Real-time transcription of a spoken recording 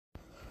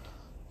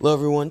Hello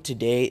everyone,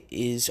 today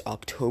is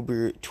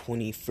October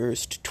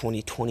 21st,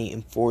 2020.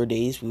 In 4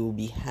 days, we will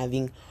be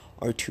having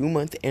our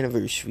 2-month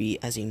anniversary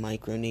as a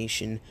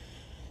micronation.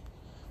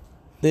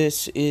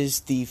 This is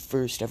the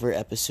first ever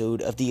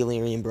episode of the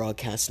Illyrian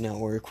Broadcast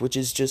Network, which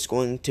is just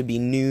going to be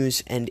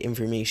news and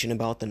information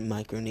about the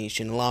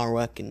micronation,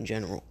 Larwek in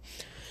general.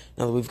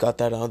 Now that we've got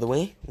that out of the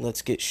way,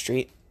 let's get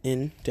straight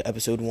into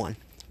episode 1.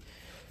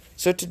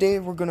 So today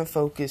we're going to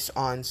focus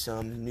on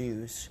some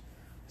news.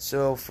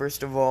 So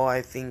first of all,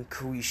 I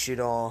think we should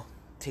all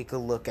take a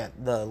look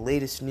at the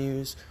latest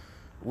news,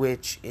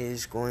 which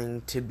is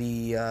going to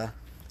be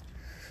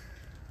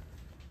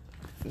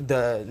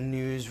the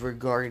news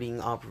regarding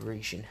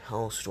Operation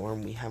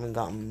Hellstorm. We haven't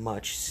gotten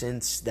much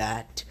since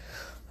that.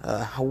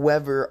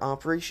 However,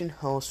 Operation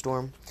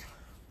Hellstorm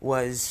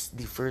was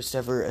the first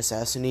ever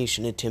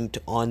assassination attempt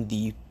on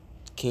the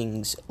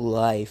king's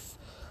life.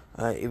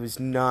 It was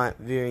not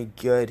very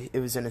good.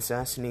 It was an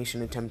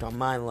assassination attempt on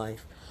my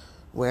life,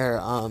 where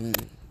a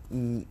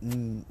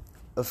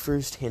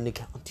first-hand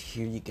account,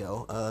 here you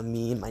go,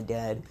 me and my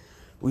dad,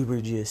 we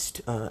were just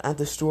at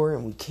the store,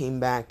 and we came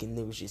back, and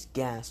there was just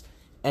gas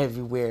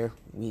everywhere.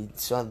 We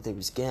saw that there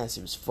was gas,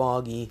 it was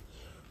foggy.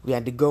 We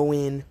had to go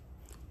in,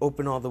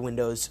 open all the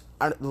windows.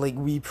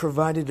 We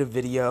provided a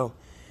video.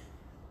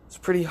 It's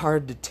pretty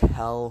hard to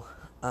tell.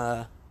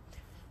 We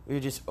were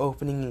just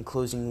opening and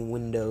closing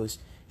windows,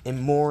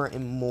 and more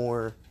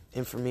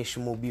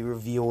information will be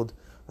revealed,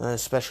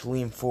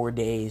 especially in 4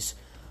 days.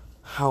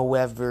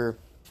 However,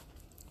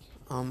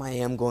 I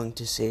am going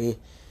to say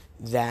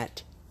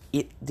that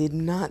it did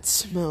not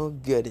smell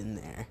good in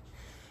there.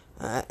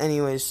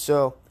 Anyways,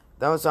 so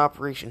that was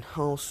Operation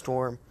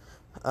Hellstorm.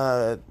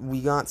 We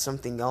got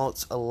something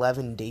else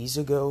 11 days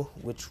ago,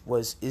 which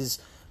is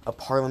a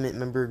parliament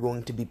member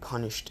going to be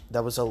punished.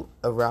 That was a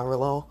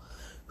Raralal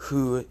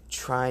who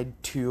tried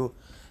to,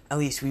 at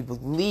least we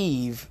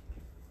believe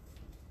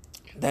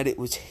that it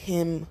was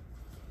him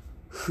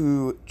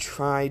who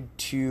tried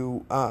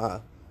to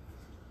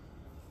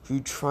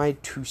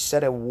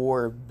set a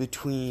war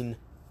between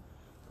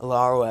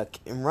Larwek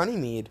and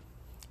Runnymede.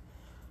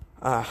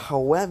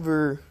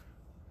 However,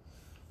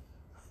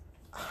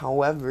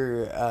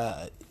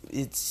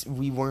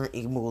 we weren't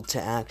able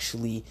to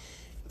actually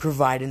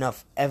provide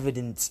enough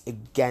evidence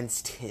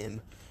against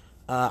him.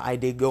 I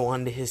did go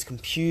onto his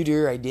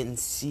computer. I didn't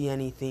see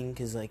anything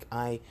because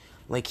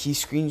he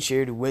screen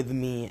shared with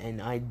me, and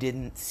I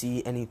didn't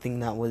see anything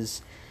that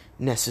was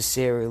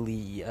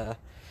necessarily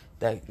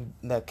that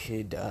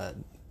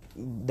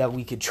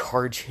we could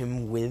charge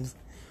him with.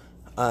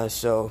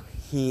 So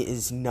he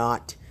is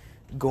not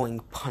going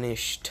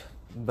punished,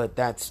 but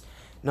that's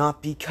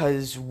not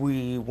because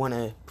we want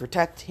to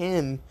protect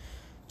him,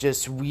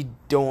 just we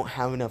don't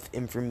have enough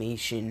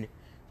information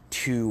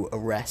to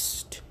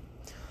arrest.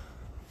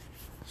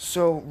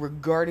 So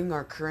regarding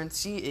our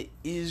currency, it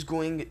is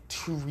going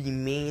to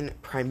remain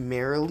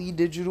primarily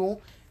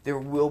digital. There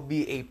will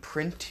be a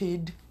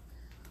printed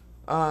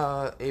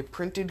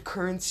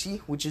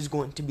currency, which is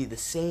going to be the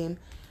same.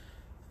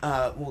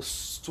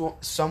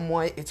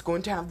 Somewhat, it's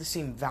going to have the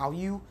same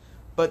value,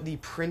 but the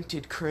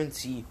printed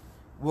currency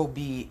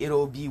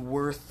it'll be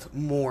worth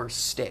more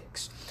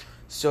sticks.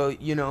 So,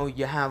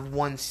 you have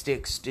 1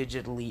 sticks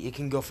digitally. It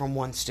can go from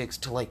 1 sticks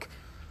to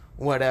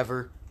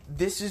whatever.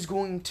 This is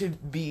going to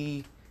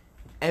be,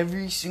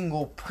 every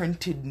single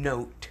printed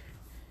note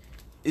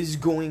is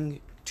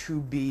going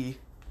to be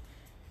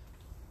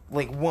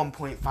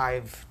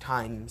 1.5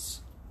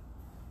 times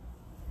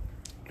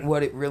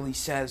what it really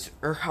says,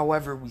 or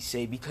however we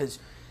say, because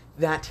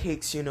that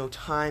takes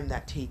time,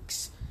 that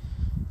takes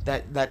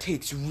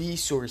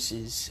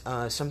resources,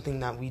 something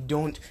that we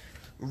don't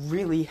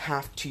really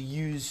have to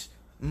use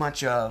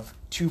much of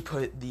to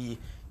put the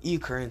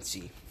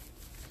e-currency.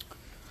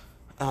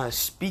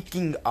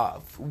 Speaking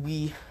of,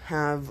 we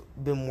have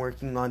been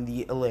working on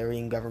the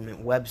Illyrian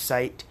government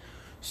website.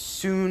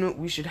 Soon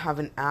we should have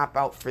an app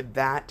out for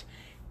that,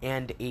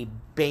 and a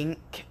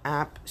bank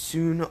app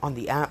soon on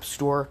the App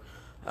Store,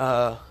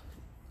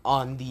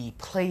 on the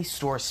Play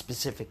Store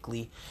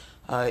specifically.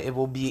 It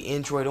will be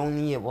Android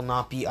only, it will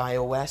not be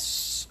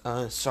iOS.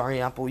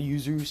 Sorry, Apple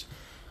users.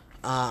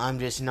 I'm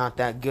just not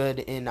that good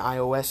in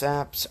iOS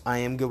apps. I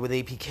am good with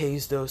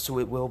APKs though, so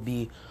it will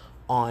be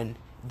on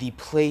the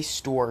Play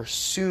Store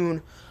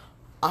soon.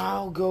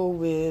 I'll go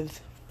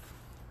with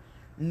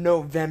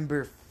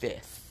November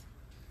 5th.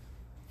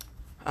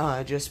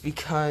 Just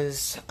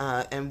because,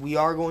 and we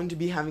are going to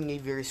be having a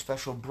very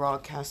special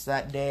broadcast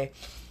that day,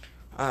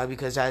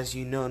 because as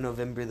you know,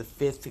 November the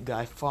 5th,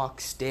 Guy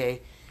Fawkes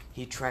Day,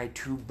 he tried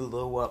to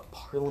blow up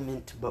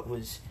Parliament, but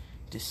was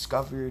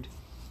discovered.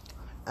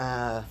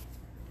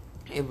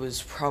 It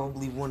was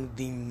probably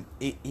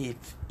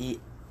if it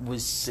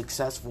was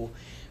successful,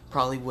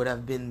 probably would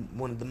have been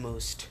one of the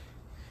most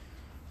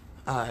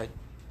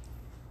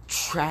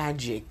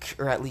tragic,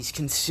 or at least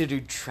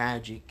considered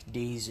tragic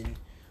days in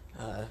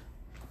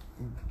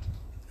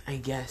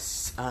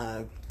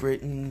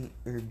Britain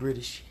or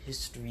British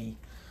history,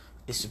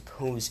 I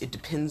suppose. It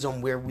depends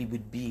on where we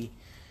would be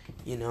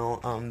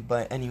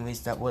But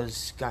anyways, that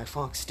was Guy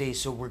Fawkes Day,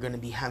 so we're going to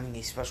be having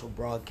a special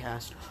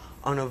broadcast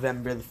on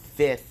November the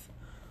 5th.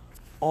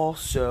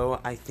 Also,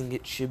 I think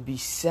it should be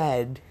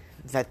said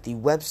that the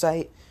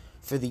website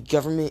for the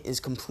government is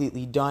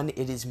completely done.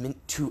 It is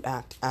meant to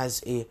act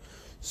as a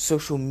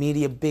social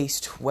media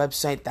based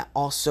website that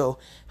also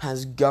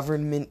has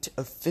government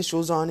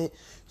officials on it.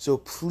 So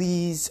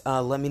please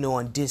let me know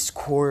on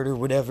Discord or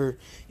whatever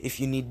if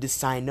you need to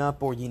sign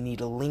up or you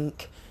need a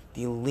link.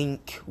 The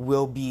link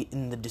will be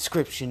in the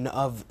description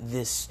of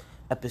this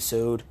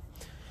episode.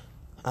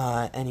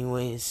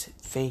 Anyways,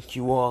 thank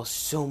you all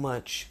so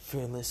much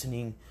for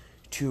listening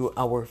to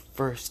our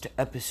first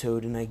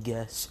episode, and I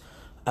guess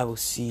I will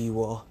see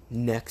you all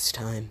next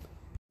time.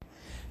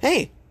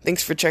 Hey,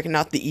 thanks for checking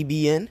out the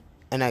EBN,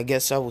 and I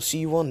guess I will see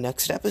you all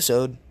next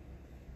episode.